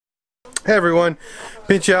Hey everyone,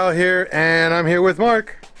 PincheAls here, and I'm here with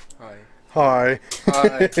Mark. Hi.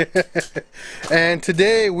 Hi. And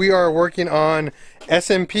today we are working on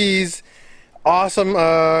S&P's awesome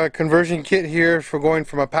conversion kit here for going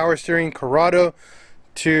from a power steering Corrado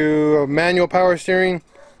to a manual power steering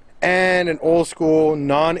and an old school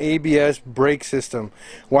non-ABS brake system.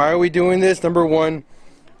 Why are we doing this? Number one,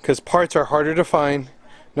 because parts are harder to find.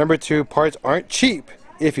 Number two, parts aren't cheap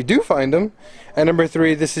if you do find them. And number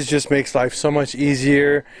three, this just makes life so much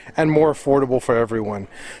easier and more affordable for everyone.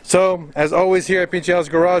 So, as always here at PincheAls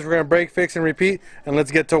Garage, we're going to break, fix, and repeat, and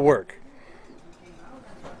let's get to work.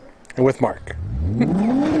 And with Mark.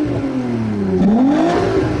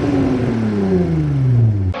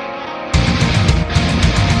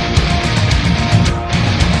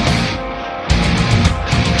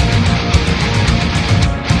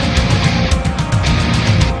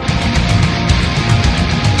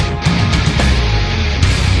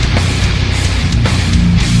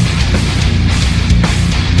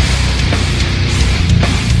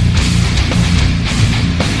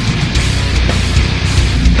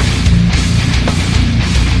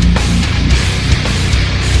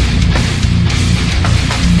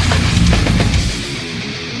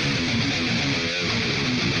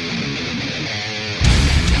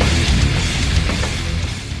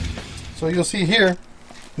 So you'll see here,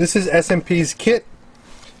 this is S&P's kit,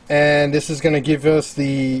 and this is going to give us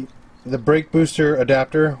the brake booster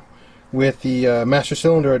adapter with the master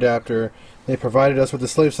cylinder adapter. They provided us with the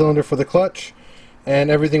slave cylinder for the clutch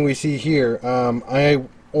and everything we see here. I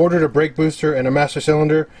ordered a brake booster and a master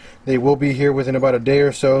cylinder. They will be here within about a day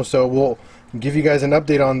or so, so we'll give you guys an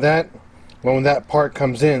update on that when that part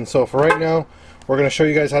comes in. So for right now, we're going to show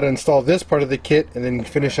you guys how to install this part of the kit and then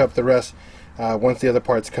finish up the rest once the other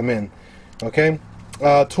parts come in. Okay,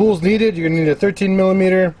 tools needed, you're going to need a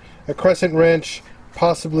 13mm, a crescent wrench,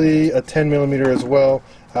 possibly a 10mm as well.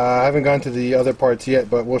 I haven't gone to the other parts yet,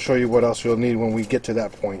 but we'll show you what else you'll need when we get to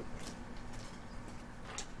that point.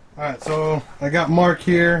 Alright, so I got Mark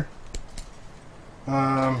here.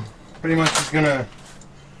 Pretty much just going to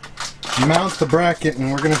mount the bracket,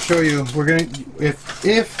 and we're going to show you,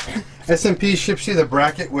 if S&P ships you the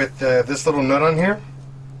bracket with this little nut on here.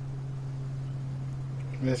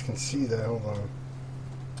 You guys can see that. Hold on.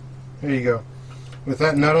 There you go. With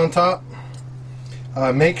that nut on top,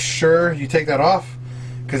 make sure you take that off,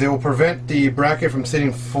 because it will prevent the bracket from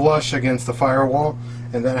sitting flush against the firewall,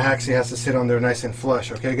 and that actually has to sit on there nice and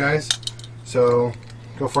flush. Okay, guys? So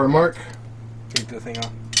go for it, Mark. Take the thing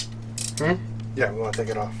off. Yeah, we want to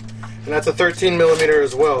take it off. And that's a 13mm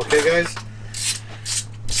as well. Okay, guys?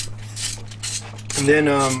 And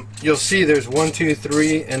then you'll see there's 1, 2,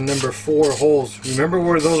 3, and number 4 holes. Remember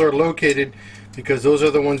where those are located, because those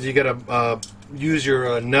are the ones you gotta use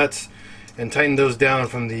your nuts and tighten those down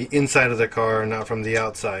from the inside of the car, not from the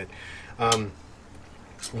outside.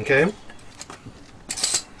 Okay.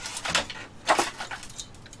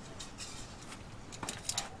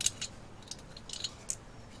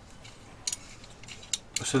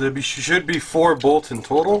 So there should be 4 bolts in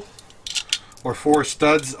total, or 4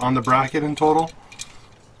 studs on the bracket in total.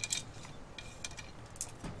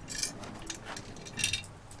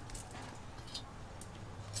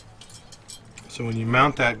 So when you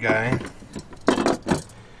mount that guy,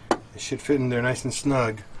 it should fit in there nice and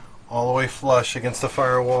snug, all the way flush against the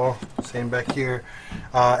firewall. Same back here.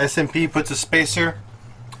 S&P puts a spacer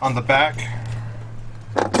on the back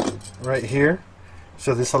right here,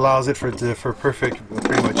 so this allows it for perfect,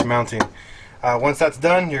 pretty much mounting. Once that's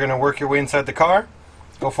done, you're going to work your way inside the car.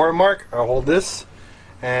 Go for it, Mark. I'll hold this,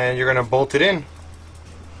 and you're going to bolt it in.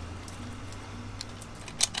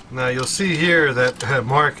 Now you'll see here that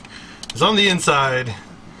Mark is on the inside,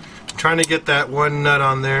 trying to get that one nut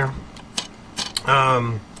on there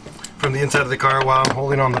from the inside of the car while I'm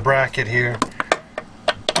holding on the bracket here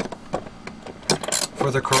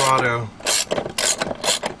for the Corrado.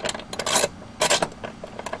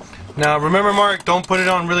 Now remember, Mark, don't put it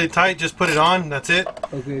on really tight, just put it on, that's it.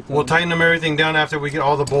 Okay. We'll tighten them everything down after we get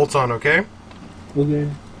all the bolts on, okay?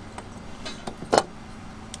 Okay.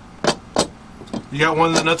 You got one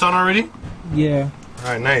of the nuts on already? Yeah.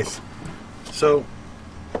 Alright, nice. So,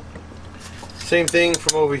 same thing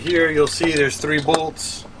from over here, you'll see there's 3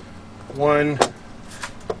 bolts. 1,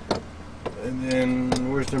 and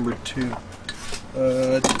then, where's number 2?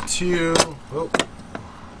 2, oh,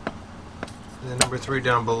 and then number 3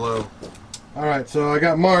 down below. Alright, so I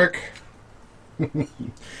got Mark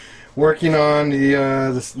working on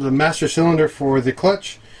the master cylinder for the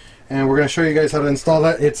clutch, and we're going to show you guys how to install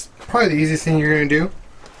that. It's probably the easiest thing you're going to do.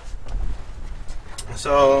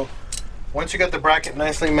 So once you got the bracket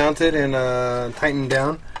nicely mounted and tightened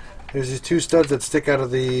down, There's these two studs that stick out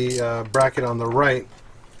of the bracket on the right.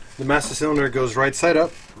 The master cylinder goes right side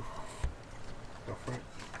up. Go for it.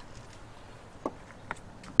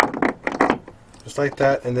 Just like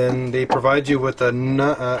that, and then they provide you with a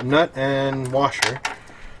nut and washer.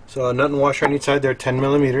 So a nut and washer on each side, they're 10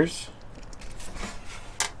 millimeters.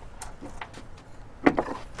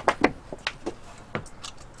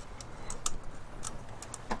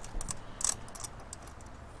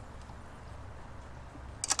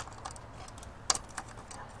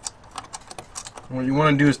 What you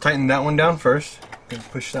want to do is tighten that one down first.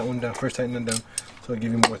 Push that one down first, tighten it down, so it'll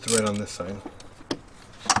give you more thread on this side.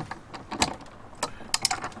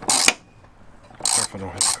 Careful,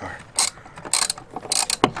 don't hit the car.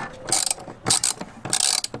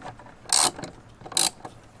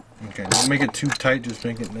 Okay, don't make it too tight, just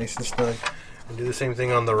make it nice and snug. And do the same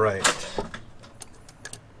thing on the right.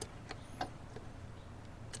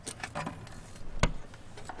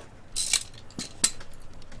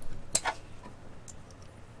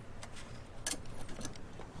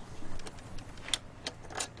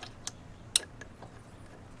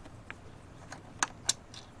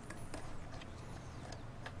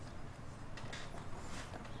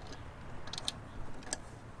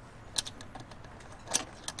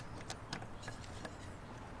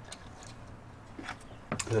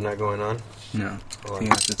 Is it not going on? No. Hold on.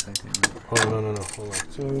 No. Hold on.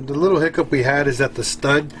 So the little hiccup we had is that the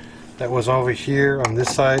stud that was over here on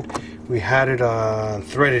this side, we had it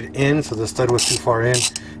threaded in, so the stud was too far in.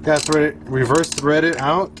 You gotta thread it, reverse thread it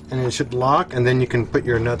out, and it should lock, and then you can put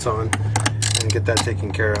your nuts on and get that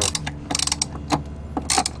taken care of.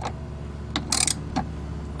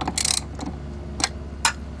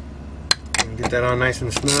 And get that on nice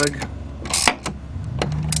and snug,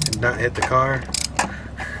 and not hit the car.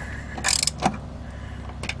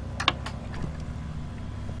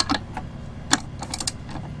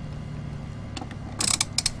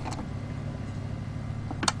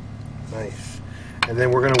 Nice. And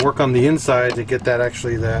then we're going to work on the inside to get that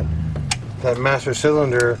that master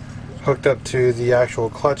cylinder hooked up to the actual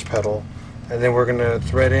clutch pedal, and then we're going to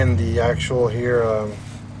thread in the actual here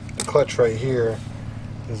the clutch right here.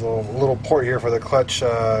 There's a little port here for the clutch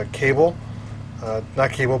cable,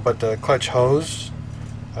 not cable, but the clutch hose,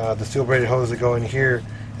 the steel braided hose that go in here,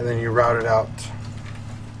 and then you route it out.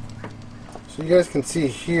 So you guys can see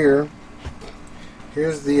here.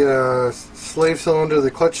 Here's the slave cylinder,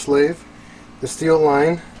 the clutch slave, the steel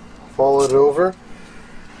line, follow it over,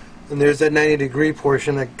 and there's that 90-degree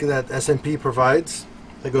portion that S&P provides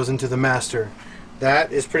that goes into the master.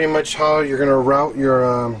 That is pretty much how you're going to route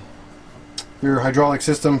your hydraulic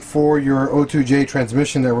system for your O2J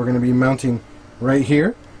transmission that we're going to be mounting right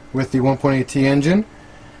here with the 1.8T engine.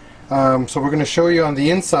 So we're going to show you on the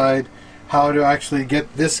inside how to actually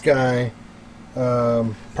get this guy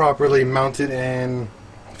properly mounted and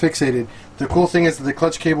fixated. The cool thing is that the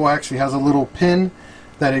clutch cable actually has a little pin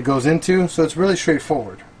that it goes into, so it's really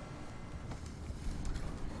straightforward.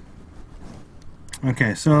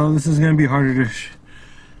 Okay, so this is going to be harder to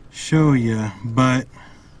show you, but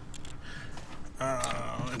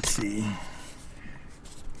let's see.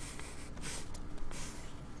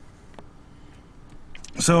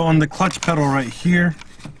 So on the clutch pedal right here,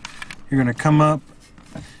 you're going to come up.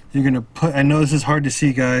 You're going to put, I know this is hard to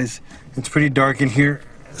see, guys. It's pretty dark in here,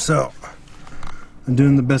 so I'm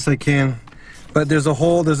doing the best I can. But there's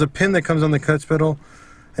a pin that comes on the clutch pedal,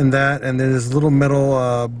 and then there's a little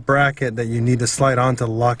metal bracket that you need to slide on to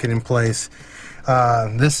lock it in place.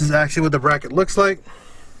 This is actually what the bracket looks like.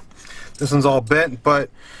 This one's all bent, but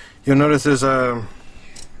you'll notice there's a,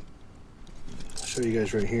 I'll show you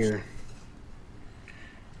guys right here.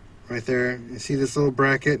 Right there, you see this little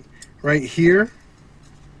bracket right here?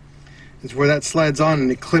 It's where that slides on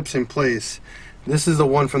and it clips in place. This is the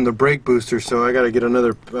one from the brake booster, so I got to get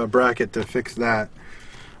another bracket to fix that.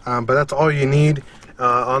 But that's all you need.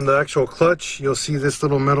 On the actual clutch, you'll see this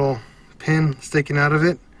little metal pin sticking out of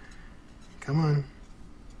it. Come on.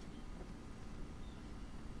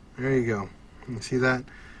 There you go. You see that?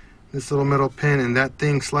 This little metal pin, and that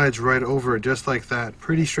thing slides right over it just like that.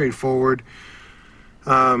 Pretty straightforward.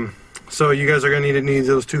 So you guys are going to need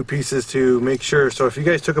those two pieces to make sure. So if you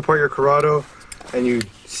guys took apart your Corrado and you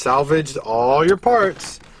salvaged all your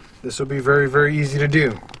parts, this will be very, very easy to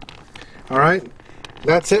do. Alright,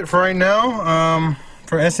 that's it for right now.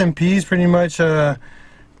 For SMPs, pretty much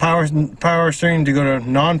power steering to go to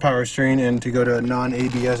non-power steering and to go to a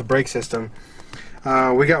non-ABS brake system.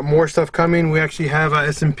 We got more stuff coming. We actually have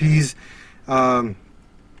SMP's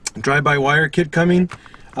drive-by-wire kit coming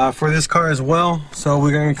for this car as well. So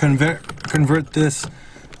we're going to convert this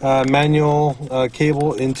manual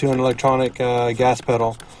cable into an electronic gas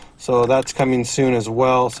pedal. So that's coming soon as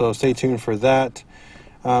well, so stay tuned for that.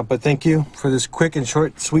 But thank you for this quick and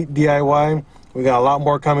short, sweet DIY. We got a lot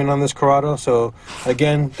more coming on this Corrado. So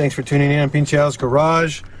again, thanks for tuning in on PincheAls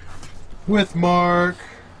Garage with Mark.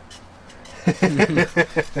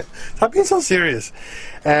 Stop being so serious.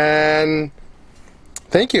 And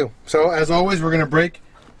thank you. So as always, we're going to break,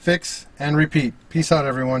 fix, and repeat. Peace out,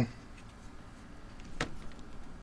 everyone.